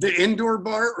years. the indoor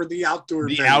bar or the outdoor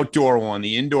The venue? outdoor one,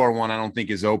 the indoor one, I don't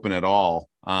think is open at all.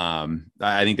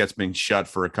 I think that's been shut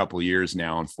for a couple of years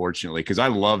now, unfortunately, because I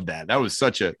love that. That was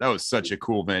such a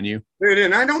cool venue. Dude,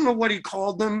 and I don't know what he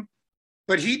called them,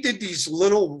 but he did these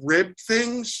little rib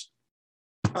things.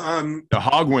 The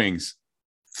hog wings.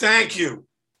 Thank you,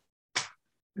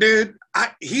 dude.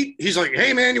 He's like,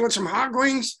 hey man, you want some hog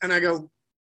wings? And I go,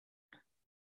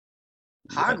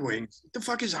 hog wings? What the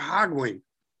fuck is a hog wing?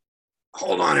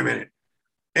 Hold on a minute.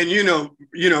 And you know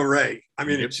Ray. I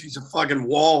mean, he's a fucking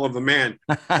wall of a man.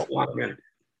 Hold on a minute.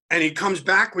 And he comes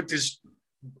back with this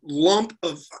lump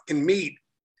of fucking meat,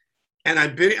 and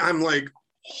I'm like,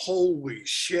 holy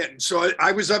shit. So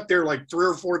I was up there like 3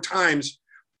 or 4 times,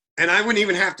 and I wouldn't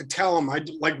even have to tell him.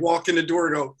 I'd like walk in the door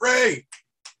and go, Ray.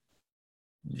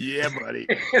 Yeah, buddy.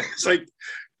 It's like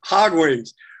hog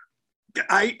wings.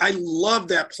 I love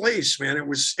that place, man. It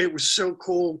was so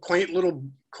cool. Quaint little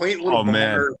Oh, bar.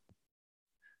 Man.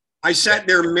 I sat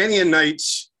there many a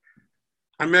nights.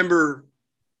 I remember,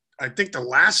 I think the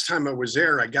last time I was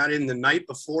there, I got in the night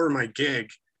before my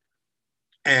gig,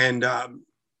 and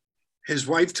his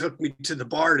wife took me to the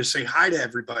bar to say hi to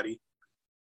everybody.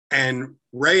 And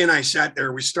Ray and I sat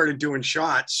there, we started doing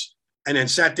shots, and then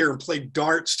sat there and played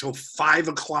darts till 5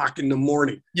 o'clock in the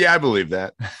morning. Yeah, I believe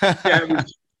that. Yeah,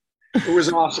 it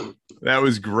was awesome. That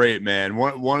was great, man.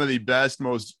 One of the best,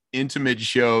 most intimate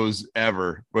shows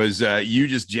ever was you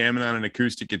just jamming on an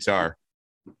acoustic guitar.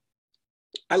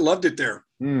 I loved it there.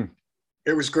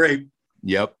 It was great.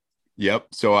 Yep.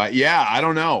 So I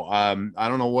don't know. I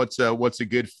don't know what's a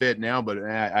good fit now, but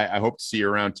I hope to see you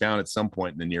around town at some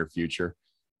point in the near future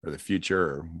or the future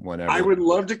or whatever. I would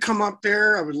love to come up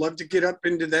there. I would love to get up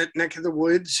into that neck of the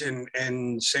woods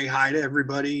and say hi to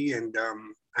everybody. And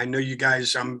I know you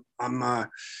guys. I'm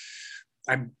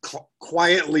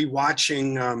quietly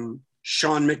watching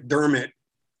Sean McDermott,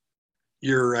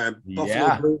 your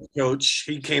Buffalo Bills coach.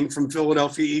 He came from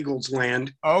Philadelphia Eagles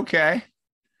land. Okay.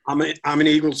 I'm an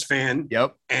Eagles fan.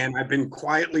 Yep. And I've been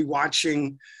quietly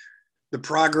watching the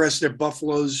progress that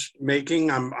Buffalo's making.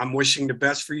 I'm wishing the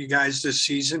best for you guys this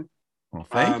season. Well,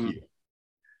 thank you.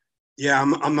 Yeah,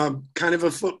 I'm a kind of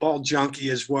a football junkie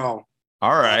as well.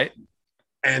 All right.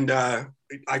 And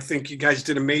I think you guys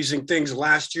did amazing things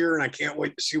last year, and I can't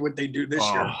wait to see what they do this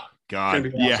year. Oh, God.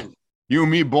 Awesome. Yeah. You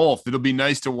and me both. It'll be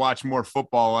nice to watch more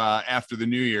football after the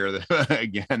new year.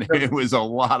 Again, it was a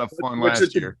lot of fun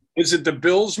last year. Is it the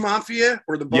Bills Mafia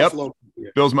or the Buffalo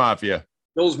Mafia? Bills Mafia.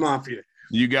 Bills Mafia.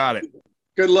 You got it.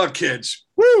 Good luck, kids.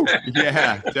 Woo!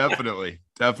 Yeah, definitely.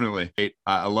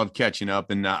 I love catching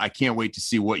up, and I can't wait to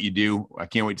see what you do. I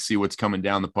can't wait to see what's coming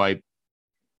down the pipe.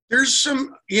 There's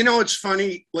some, it's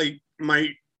funny, like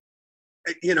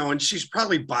and she's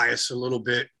probably biased a little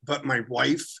bit, but my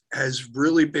wife has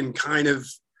really been kind of,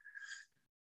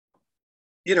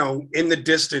 in the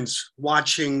distance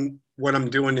watching what I'm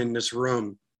doing in this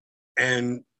room.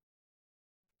 And,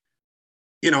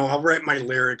 I'll write my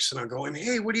lyrics and I'll go, and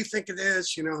hey, what do you think of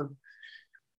this?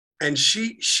 And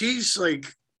she's like,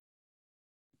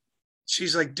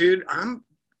 dude,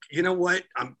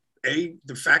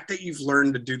 the fact that you've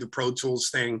learned to do the Pro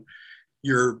Tools thing,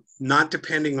 you're not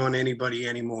depending on anybody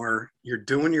anymore. You're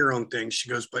doing your own thing. She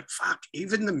goes, but fuck,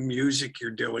 even the music you're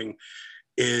doing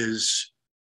the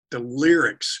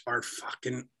lyrics are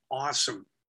fucking awesome.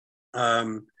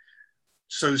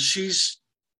 So she's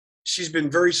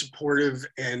been very supportive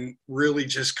and really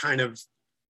just kind of,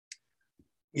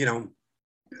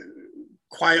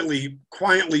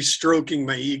 quietly stroking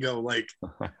my ego, like,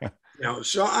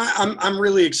 so I'm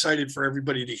really excited for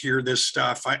everybody to hear this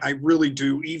stuff. I really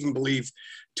do even believe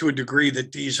to a degree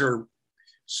that these are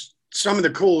some of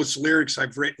the coolest lyrics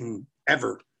I've written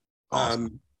ever.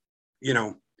 Awesome.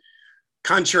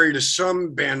 Contrary to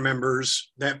some band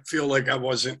members that feel like I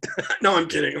wasn't. No, I'm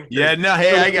kidding. Yeah, no,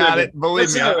 hey, I got it.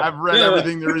 Believe me, I've read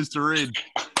everything there is to read.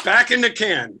 Back in the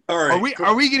can. All right.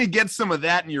 Are we going to get some of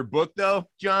that in your book, though,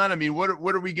 John? I mean, what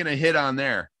are we going to hit on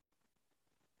there?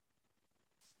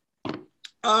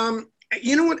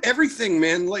 You know what? Everything,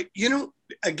 man. Like,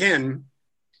 again,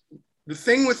 the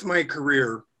thing with my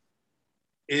career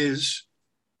is,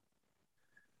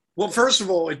 well, first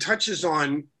of all,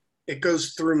 it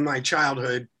goes through my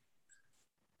childhood,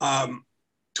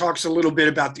 talks a little bit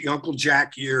about the Uncle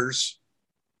Jack years.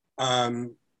 But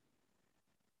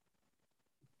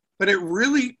it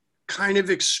really kind of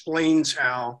explains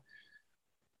how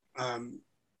um,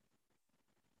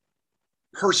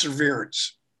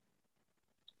 perseverance.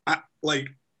 Like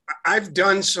I've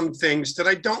done some things that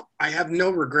I have no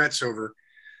regrets over,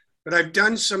 but I've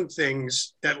done some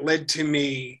things that led to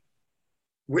me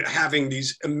having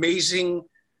these amazing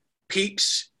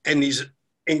peaks and these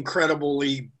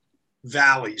incredibly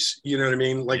valleys. You know what I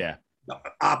mean? Like Yeah.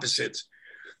 opposites.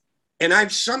 And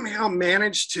I've somehow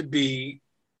managed to be,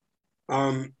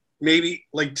 maybe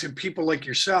like to people like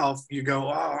yourself, you go,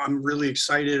 oh, I'm really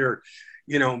excited, or,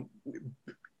 you know,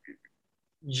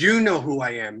 who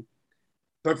I am.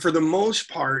 But for the most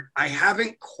part, I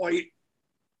haven't quite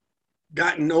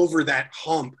gotten over that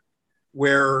hump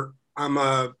where I'm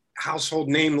a household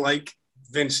name like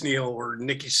Vince Neil or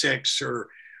Nikki Sixx or,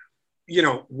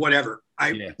 whatever.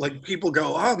 Yeah. Like people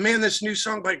go, oh man, this new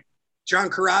song by John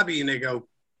Corabi. And they go,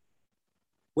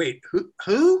 wait,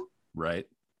 who? Right.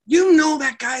 You know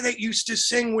that guy that used to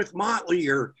sing with Motley,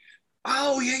 or,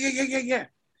 oh yeah.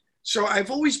 So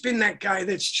I've always been that guy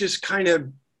that's just kind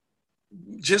of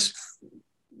just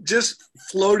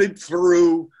floated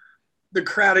through the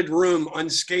crowded room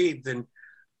unscathed. And,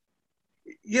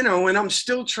 and I'm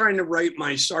still trying to write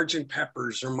my Sgt.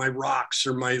 Pepper's or my Rocks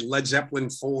or my Led Zeppelin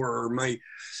 4 or my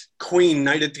Queen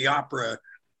Night at the Opera.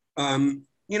 Um,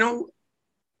 you know,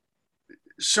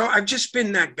 so I've just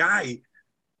been that guy.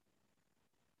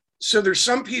 So there's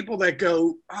some people that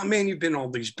go, oh man, you've been in all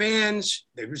these bands.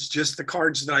 It was just the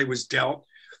cards that I was dealt,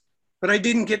 but I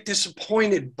didn't get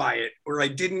disappointed by it, or I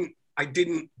didn't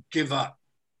give up.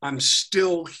 I'm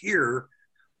still here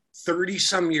 30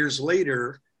 some years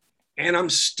later, and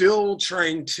I'm still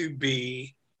trying to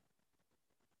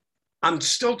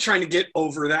get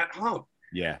over that hump.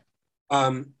 Yeah.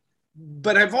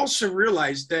 But I've also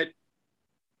realized that,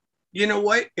 you know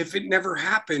what, if it never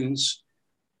happens,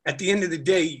 at the end of the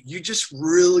day, you just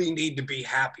really need to be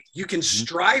happy. You can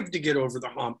strive to get over the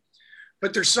hump,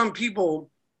 but there's some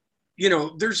people,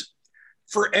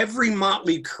 for every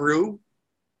Motley Crue,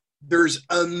 there's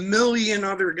a million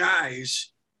other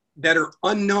guys that are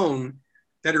unknown,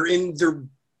 that are in their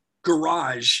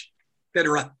garage, that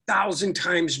are 1,000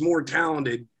 times more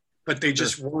talented, but they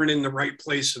just weren't in the right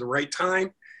place at the right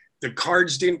time. The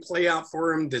cards didn't play out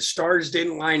for them. The stars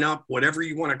didn't line up, whatever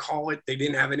you want to call it. They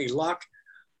didn't have any luck.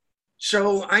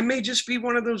 So I may just be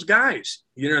one of those guys,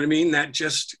 you know what I mean? That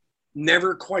just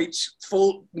never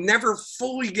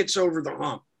fully gets over the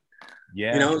hump.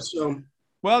 Yeah. So.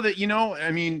 Well,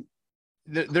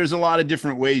 there's a lot of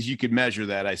different ways you could measure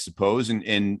that, I suppose.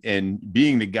 And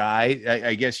being the guy,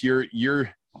 I guess your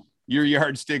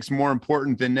yardstick's more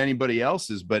important than anybody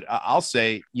else's. But I'll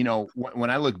say,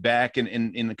 when I look back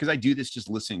and because I do this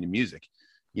just listening to music,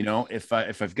 if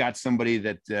I've got somebody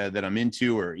that I'm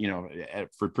into, or,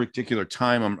 for a particular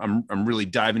time, I'm really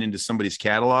diving into somebody's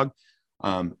catalog.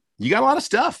 You got a lot of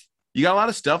stuff.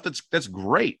 That's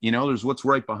great. There's what's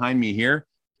right behind me here.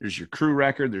 There's your Crue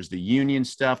record. There's the Union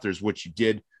stuff. There's what you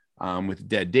did with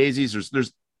Dead Daisies.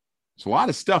 There's a lot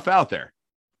of stuff out there.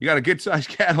 You got a good sized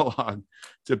catalog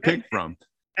to pick from.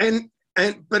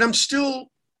 But I'm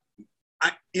still,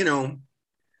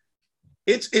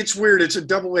 it's weird. It's a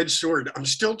double-edged sword. I'm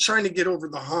still trying to get over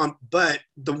the hump. But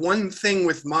the one thing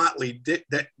with Motley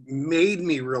that made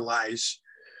me realize,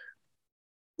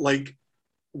 like,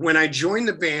 when I joined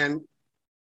the band,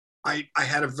 I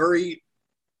had a very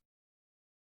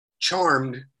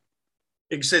charmed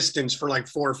existence for like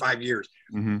 4 or 5 years.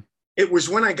 Mm-hmm. It was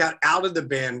when I got out of the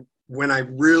band when I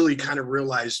really kind of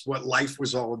realized what life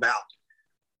was all about,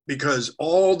 because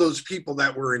all those people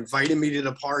that were inviting me to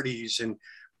the parties and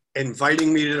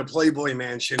inviting me to the Playboy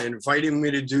Mansion and inviting me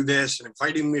to do this and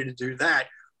inviting me to do that,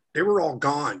 they were all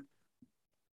gone.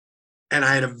 And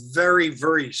I had a very,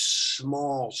 very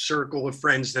small circle of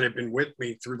friends that had been with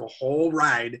me through the whole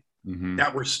ride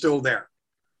that were still there.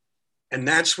 And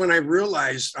that's when I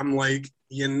realized, I'm like,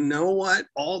 you know what?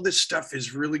 All this stuff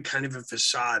is really kind of a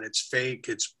facade. It's fake.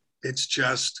 It's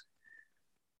just,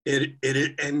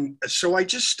 and so I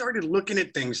just started looking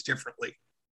at things differently.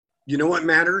 You know what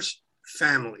matters?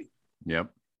 Family.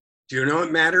 Yep. Do you know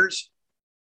what matters?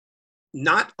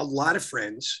 Not a lot of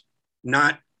friends,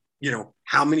 not,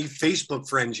 how many Facebook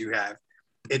friends you have.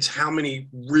 It's how many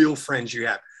real friends you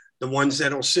have. The ones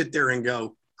that'll sit there and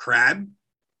go, Crab,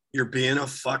 you're being a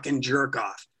fucking jerk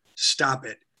off. Stop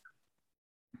it.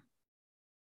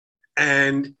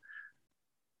 And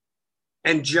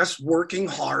just working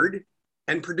hard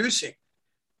and producing.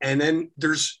 And then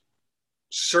there's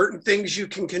certain things you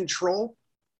can control.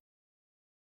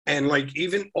 And like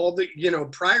even all the,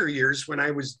 prior years when I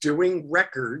was doing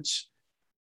records,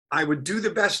 I would do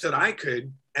the best that I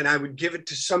could, and I would give it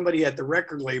to somebody at the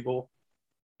record label,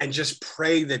 and just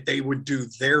pray that they would do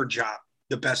their job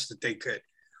the best that they could.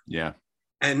 Yeah.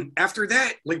 And after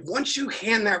that, like once you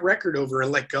hand that record over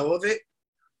and let go of it,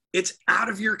 it's out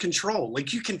of your control.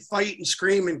 Like you can fight and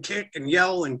scream and kick and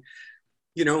yell and,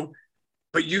 you know,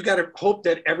 but you got to hope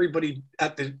that everybody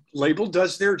at the label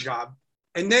does their job.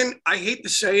 And then I hate to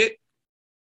say it,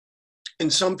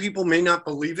 and some people may not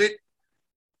believe it,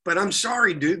 but I'm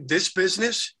sorry, dude, this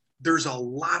business, there's a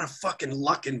lot of fucking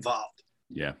luck involved.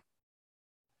 Yeah.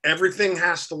 Everything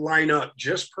has to line up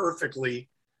just perfectly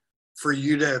for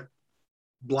you to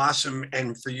blossom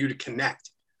and for you to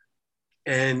connect.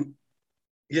 And,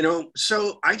 you know,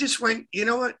 so I just went, you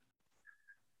know what?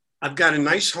 I've got a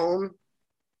nice home.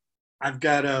 I've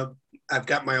got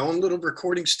my own little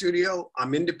recording studio.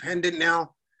 I'm independent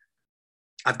now.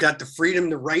 I've got the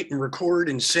freedom to write and record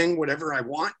and sing whatever I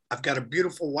want. I've got a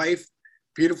beautiful wife,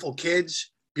 beautiful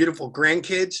kids, beautiful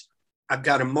grandkids. I've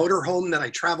got a motorhome that I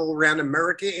travel around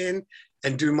America in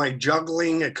and do my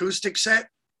juggling acoustic set.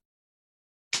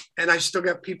 And I still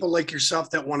got people like yourself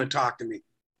that want to talk to me.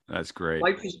 That's great.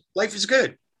 Life is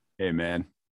good. Hey, man.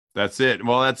 That's it.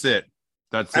 Well, that's it.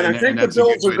 That's and it. I think the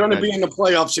Bills are going to be in the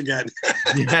playoffs again.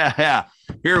 Yeah.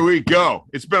 Here we go.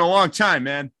 It's been a long time,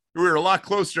 man. We were a lot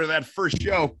closer to that first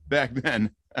show back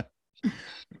then.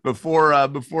 Before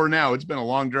now, it's been a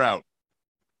long drought.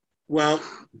 Well,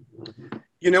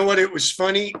 you know what? It was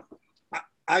funny.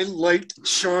 I liked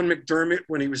Sean McDermott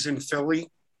when he was in Philly.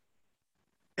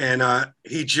 And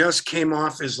he just came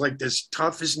off as like this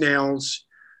tough as nails,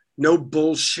 no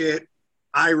bullshit,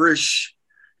 Irish,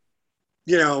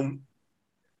 you know,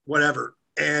 whatever.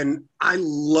 And I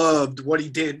loved what he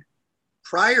did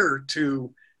prior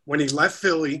to when he left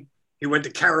Philly. He went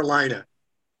to Carolina.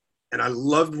 And I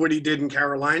loved what he did in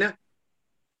Carolina.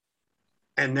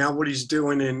 And now what he's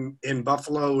doing in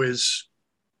Buffalo is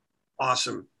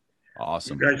awesome.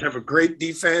 Awesome. You guys have a great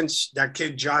defense. That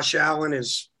kid, Josh Allen,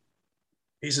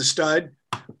 he's a stud.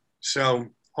 So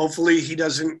hopefully he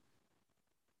has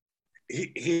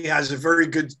a very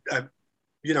good,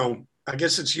 you know, I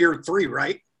guess it's year 3,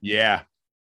 right? Yeah.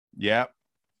 Yeah.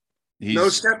 No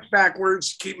steps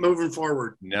backwards. Keep moving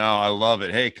forward. No, I love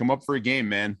it. Hey, come up for a game,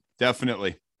 man.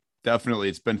 Definitely.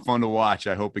 It's been fun to watch.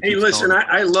 I hope it keeps listen, going.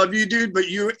 I love you, dude, but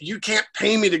you can't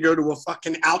pay me to go to a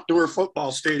fucking outdoor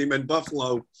football stadium in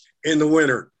Buffalo in the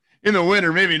winter. In the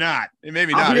winter, maybe not.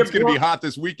 Maybe not. It's going to be hot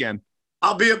this weekend.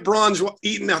 I'll be at Braun's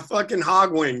eating the fucking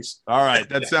hog wings. All right.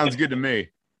 That sounds good to me.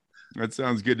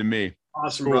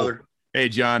 Awesome, cool. Brother. Hey,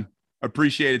 John,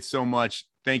 appreciate it so much.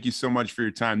 Thank you so much for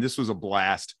your time. This was a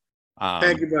blast.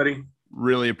 Thank you, buddy.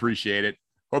 Really appreciate it.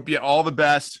 Hope you all the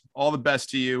best. All the best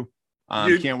to you.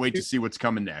 Can't wait to see what's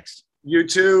coming next. You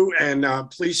too. And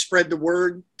please spread the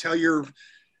word. Tell your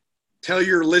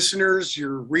listeners,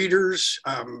 your readers,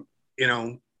 you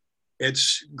know,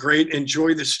 it's great.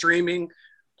 Enjoy the streaming.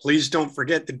 Please don't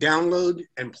forget to download,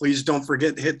 and please don't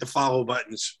forget to hit the follow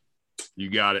buttons.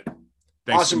 You got it.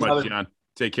 Thanks awesome, so much, brother. John.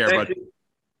 Take care, bud.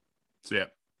 See ya.